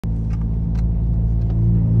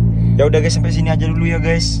Ya udah guys, sampai sini aja dulu ya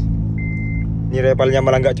guys. Ini Revalnya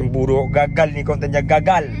malah nggak cemburu, gagal nih kontennya,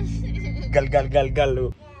 gagal. Gal lu.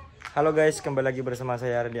 Halo guys, kembali lagi bersama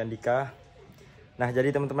saya Randy Andika. Nah jadi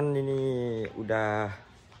teman-teman, ini udah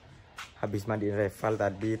habis mandiin Reval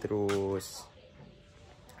tadi, terus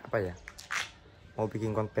apa ya, mau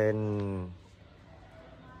bikin konten.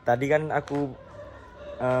 Tadi kan aku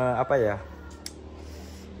apa ya,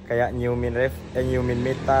 kayak nyiumin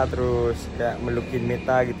Meta, terus kayak melukin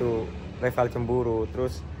Meta gitu, Reval cemburu.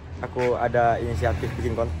 Terus aku ada inisiatif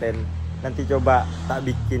bikin konten, nanti coba tak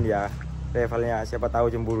bikin ya Revalnya, siapa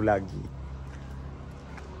tahu cemburu lagi.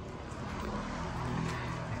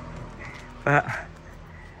 Pak,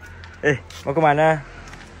 mau kemana?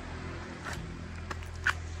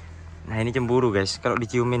 Nah ini cemburu guys, kalau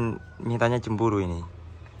diciumin mintanya cemburu ini.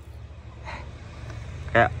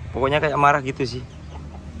 Kayak pokoknya kayak marah gitu sih.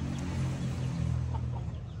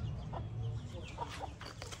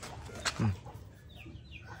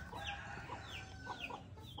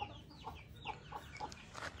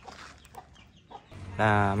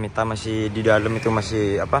 Nah, Mita masih di dalam itu,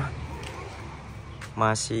 masih apa?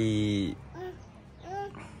 Masih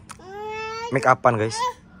make upan, guys.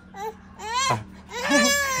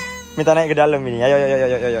 Mita naik ke dalam ini. Ayo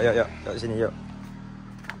sini yuk.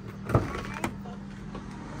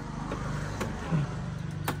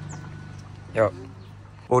 Yuk.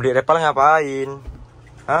 Dek Reval ngapain?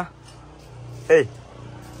 Hah? Hey.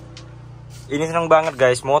 Ini seneng banget,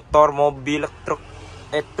 guys. Motor, mobil, truk.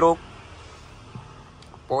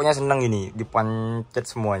 Pokoknya seneng ini, dipancet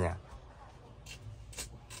semuanya.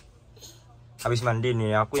 Habis mandi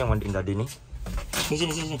nih, aku yang mandiin tadi nih.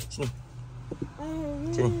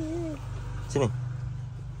 Sini.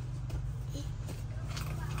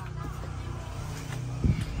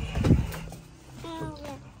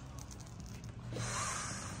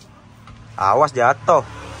 Awas jatuh.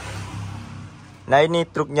 Nah ini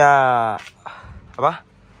truknya apa?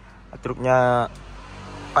 Truknya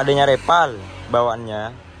adanya Reval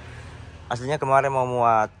bawaannya. Aslinya kemarin mau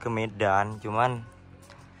muat ke Medan, cuman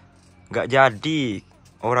nggak jadi.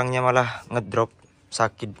 Orangnya malah ngedrop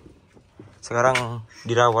sakit. Sekarang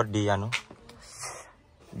dirawat di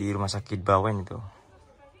rumah sakit Bawen itu.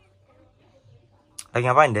 Lagi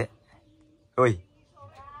ngapain, Dek? Woi.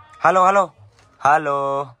 Halo.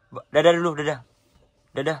 Dadah dulu,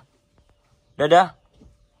 dadah.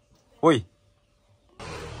 Woi.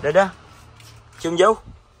 Dadah. Cium jauh.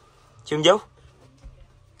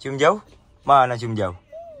 Mana cium jauh?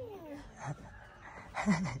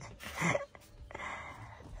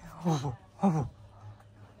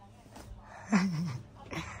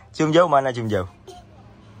 Cium jauh mana cium jauh?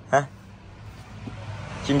 Hah?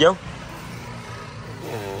 Cium jauh?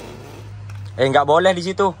 Nggak boleh di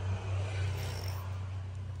situ.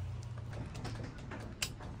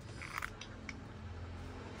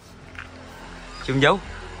 Cium jauh?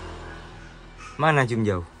 Mana cium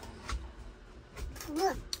jauh?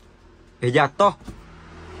 Jatuh.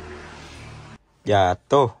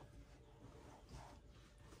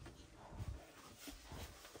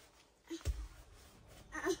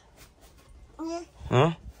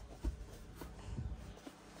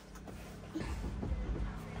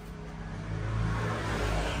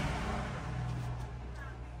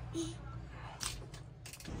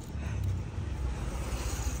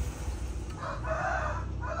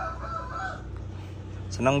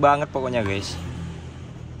 Seneng banget pokoknya guys.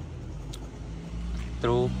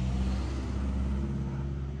 Terus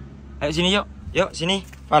ayo sini yuk sini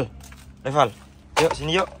Reval, yuk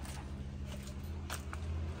sini yuk.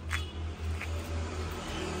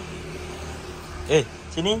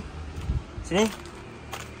 Sini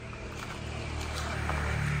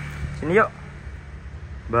yuk.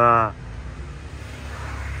 Bah.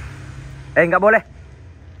 Nggak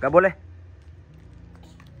boleh.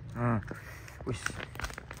 Wis.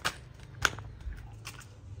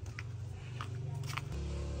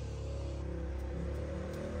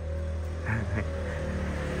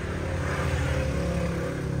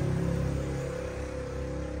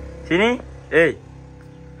 Sini,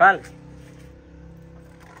 Reval,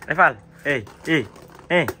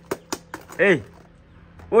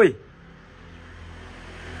 woi,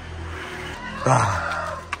 bah.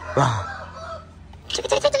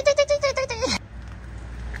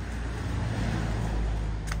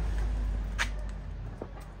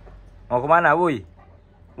 Mau kemana, woi,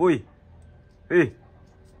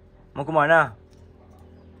 mau kemana?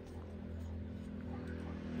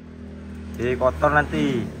 Kotor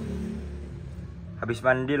nanti. Habis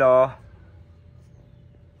mandi loh.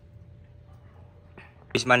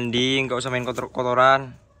 Habis mandi, nggak usah main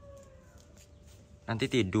kotoran. Nanti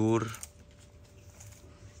tidur.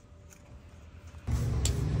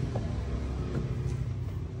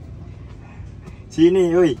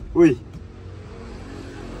 Sini, woi, woi.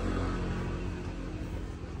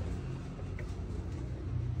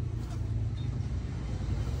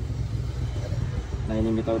 Nah,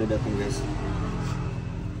 ini Mita udah datang, guys.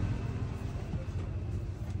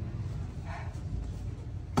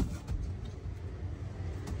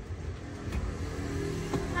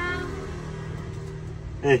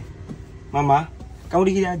 Mama, kamu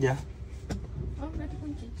di kiri aja. Oh, berarti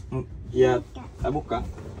kunci. Ya, tak buka.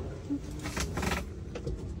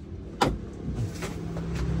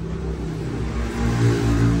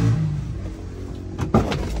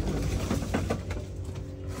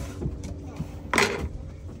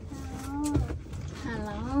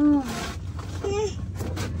 Halo.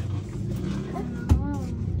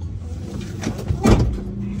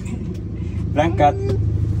 Berangkat.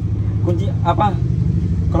 Kunci apa?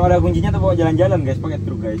 Kalau ada kuncinya tuh bawa jalan-jalan, guys, pakai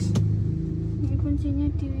truk, guys. Ini kuncinya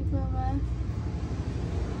di bawah.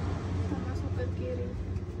 Sama sopir kiri.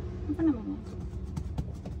 Apa namanya?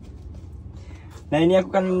 Nah, ini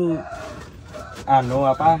aku kan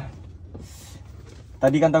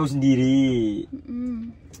tadi kan tahu sendiri.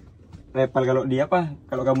 Repal kalau dia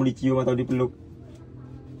kalau kamu dicium atau dipeluk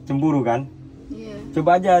cemburu kan? Iya.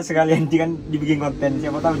 Coba aja sekalian kan dibikin konten,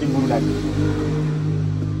 siapa tahu cemburu lagi.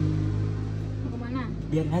 Mau kemana?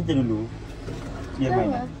 Biarin aja dulu. Biar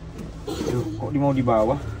main. Bawah. Duh, kok dia mau di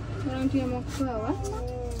bawah? Orang dia mau ke bawah.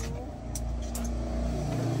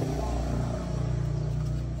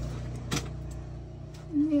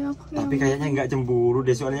 Ini aku Tapi kayaknya nggak cemburu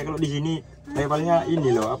deh, soalnya kalau di sini repalnya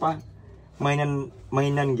ini loh,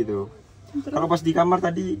 mainan gitu. Kalau pas di kamar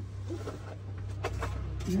tadi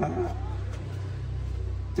ya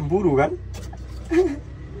cemburu kan?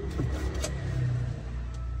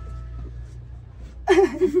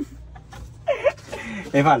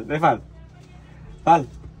 Val.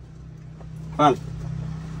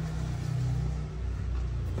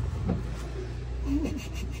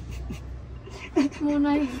 mau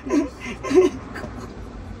naik.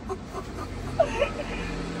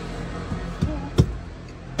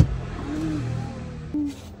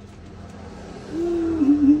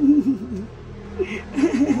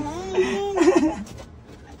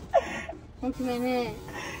 Mau gimana?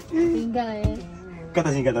 Tinggal ya.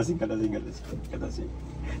 Kata sih.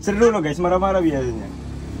 Seru loh, guys, marah-marah biasanya.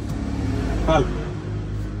 Val.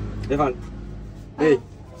 Val.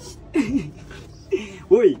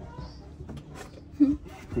 Woi.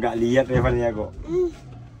 Nggak lihat Revalnya kok.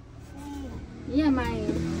 Iya, main.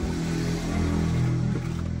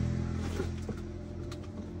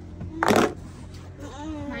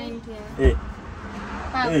 Main dia.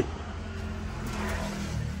 Pal.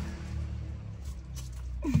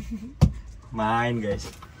 Main, guys.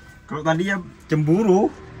 Kalau tadi ya cemburu.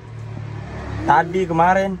 Tadi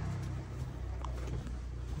kemarin.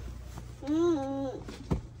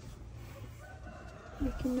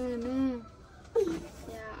 Gimana?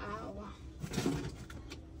 Ya Allah.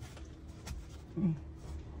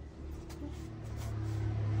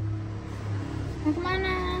 Mau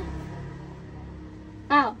kemana?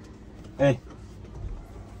 Pal.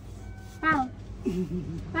 Pal.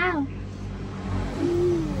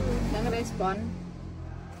 Nggak ngerespon.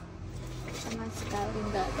 Sama sekali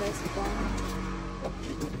nggak respon.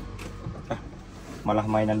 Malah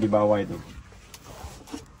mainan di bawah itu.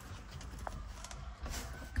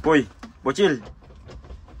 Woi, bocil.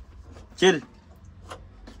 Cil.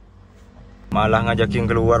 Malah ngajakin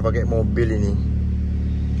keluar pakai mobil ini.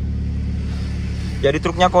 Jadi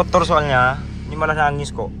truknya kotor soalnya. Ini malah nangis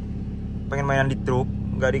kok. Pengen mainan di truk,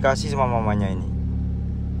 nggak dikasih sama mamanya ini.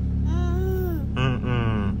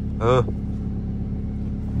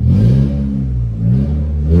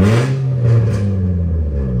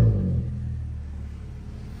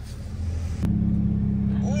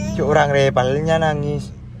 Orang repalnya nangis.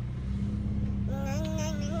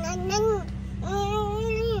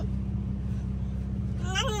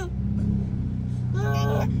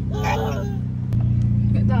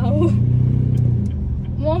 Nggak tahu.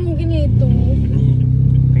 Mau mungkin itu. Nih,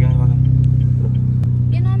 pegang makan.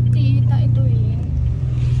 Ya nanti tak ituin.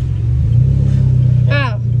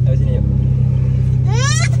 Ayo sini yuk.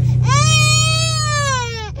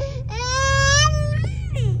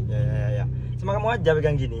 Ya. Sama kamu aja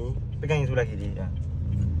pegang gini. Pegang yang sebelah kiri ya.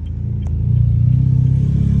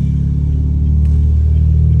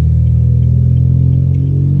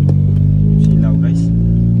 Silau, guys.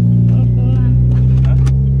 Pol-polan.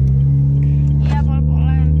 Iya,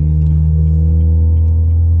 pol-polan.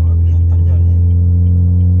 Nggak kelihatan jalannya.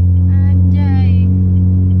 Anjay.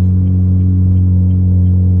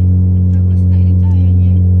 Bagus nggak ini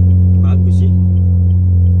cahayanya? Bagus sih.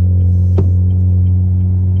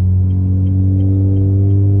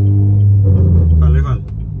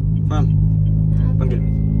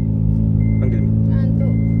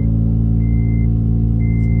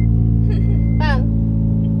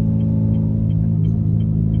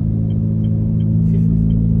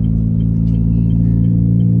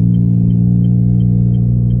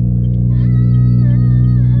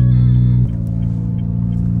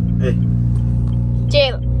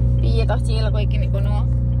 toh cil kowe iki nek kono.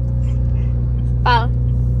 Pal.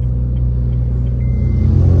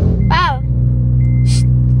 Pal.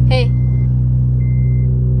 Hei.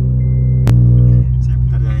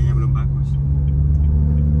 Sebentar ayahnya belum bagus.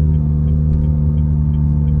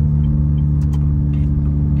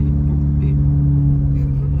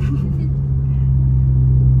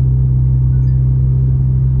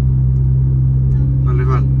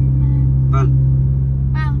 Val.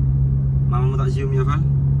 Pal. Mama mau tak cium ya, Val?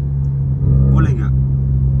 Boleh nggak?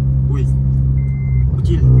 Wih,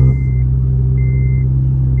 kecil.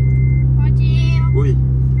 Kecil. Wih,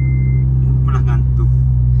 malah ngantuk.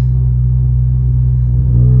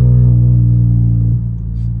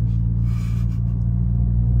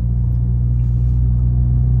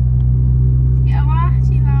 Ya wah,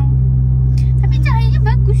 silau. Tapi cahayanya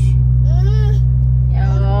bagus. Ya.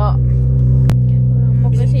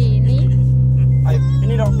 Mau ke sini. Ayo,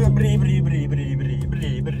 ini dong, beri.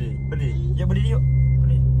 Ya beri yuk.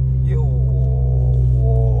 Beri. Yo.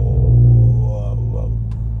 Wow.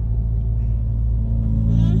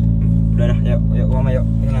 Udah dah, yuk mama yuk.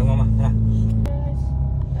 Tenang mama. Nah.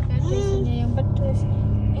 Tapi ada isinya yang pedes.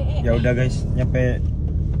 Ya udah guys, nyampe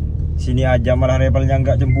sini aja malah Revalnya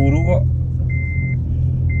nggak cemburu kok.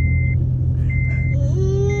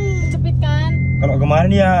 Cepet kan? Kalau kemarin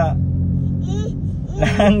ya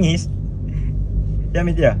nangis. Ya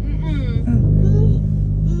Mit ya?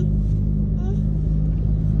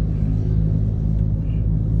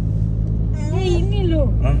 Ini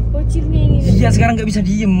loh, Hah? bocilnya ini loh. Iya sekarang nggak bisa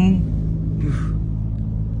diem.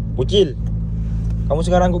 Bocil, kamu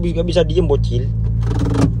sekarang nggak bisa diem bocil.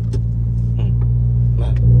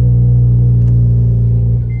 Nah.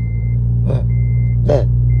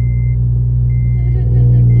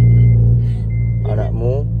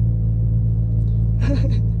 Anakmu.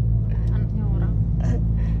 Anaknya orang.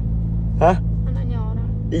 Hah? Anaknya orang.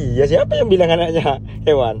 Iya, siapa yang bilang anaknya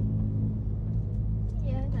hewan?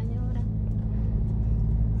 Iya, anaknya orang.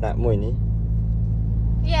 Anakmu ini.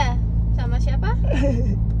 Iya, sama siapa?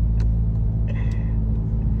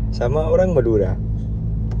 Sama orang Madura.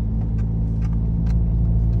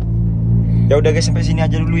 Ya udah guys, sampai sini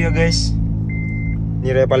aja dulu ya guys.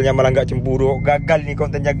 Ini Revalnya malah nggak cemburu, gagal nih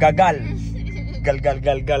kontennya, gagal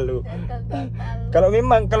lu. Kalau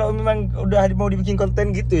memang udah mau dibikin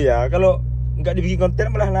konten gitu ya, kalau nggak dibikin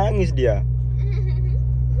konten malah nangis dia.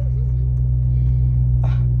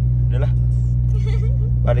 Udahlah,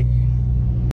 balik.